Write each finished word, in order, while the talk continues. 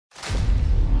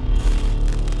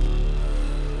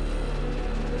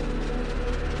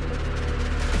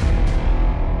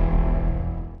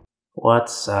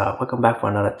What's up? Welcome back for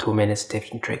another 2 minutes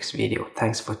tips and tricks video.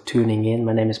 Thanks for tuning in.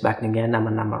 My name is back again. I'm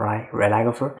an MRI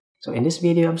radiographer. So in this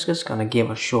video, I'm just gonna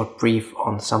give a short brief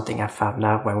on something I found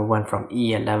out when we went from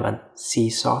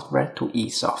E11c software to E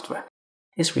software.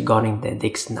 It's regarding the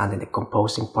DIXON and the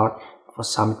composing part. For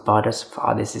some it bothers, for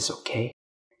others it's okay.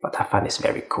 But I find this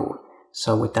very cool.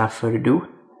 So without further ado,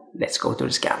 let's go to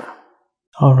the scanner.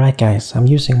 Alright guys, I'm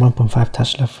using 1.5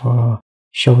 Tesla for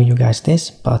showing you guys this,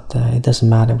 but it doesn't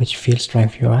matter which field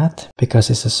strength you're at because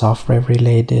it's a software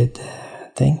related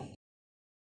thing.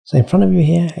 So in front of you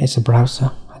here is a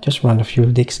browser. I just run a few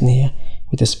DIXON here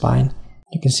with the spine.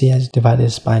 You can see I divided the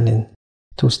spine in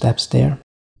 2 steps there.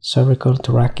 Cervical,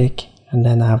 thoracic, and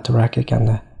then I have thoracic and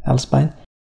the L spine.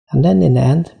 And then in the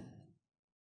end,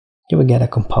 you will get a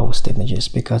composed images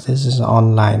because this is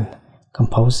online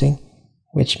composing,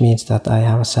 which means that I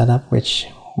have a setup which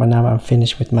whenever I'm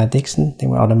finished with my DIXON, they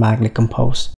will automatically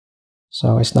compose.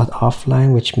 So it's not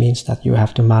offline, which means that you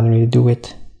have to manually do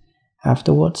it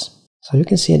afterwards. So you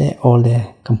can see that all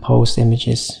the composed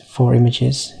images, 4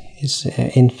 images, is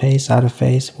in phase, out of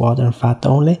phase, water and fat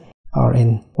only, are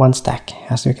in one stack,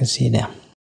 as you can see there.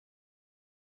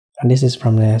 And this is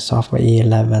from the software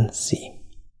E11c.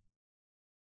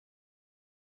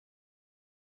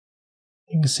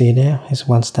 You can see there is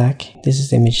one stack. This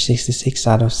is image 66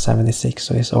 out of 76,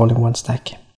 so it's all in one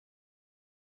stack.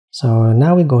 So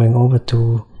now we're going over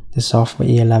to the software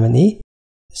E11e.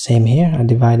 Same here, I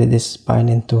divided this spine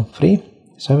into 3,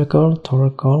 cervical,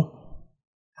 thoracic,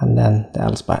 and then the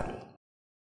L spine.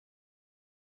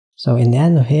 So in the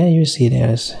end of here you see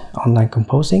there's online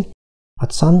composing,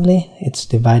 but suddenly it's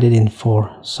divided in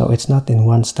 4, so it's not in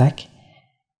one stack,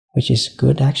 which is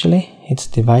good actually. It's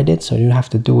divided, so you have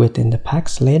to do it in the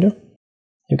packs later.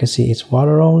 You can see it's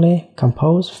water only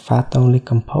composed, fat only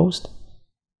composed,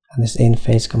 and it's in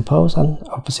phase composed and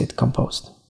opposite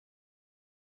composed.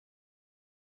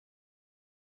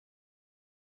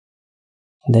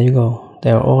 And there you go,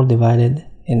 they are all divided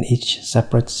in each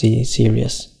separate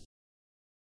series.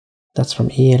 That's from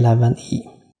E11e.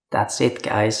 That's it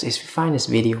guys. If you find this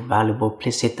video valuable,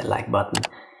 please hit the like button.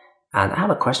 And I have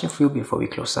a question for you before we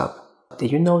close up.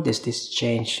 Did you notice this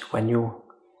change when you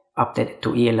updated to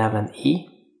E11e?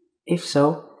 If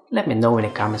so, let me know in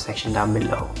the comment section down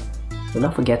below. Do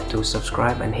not forget to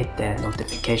subscribe and hit the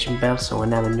notification bell so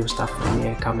whenever new stuff from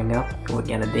me coming up, you will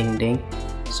get a ding ding.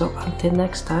 So until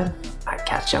next time, I'll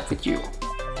catch up with you.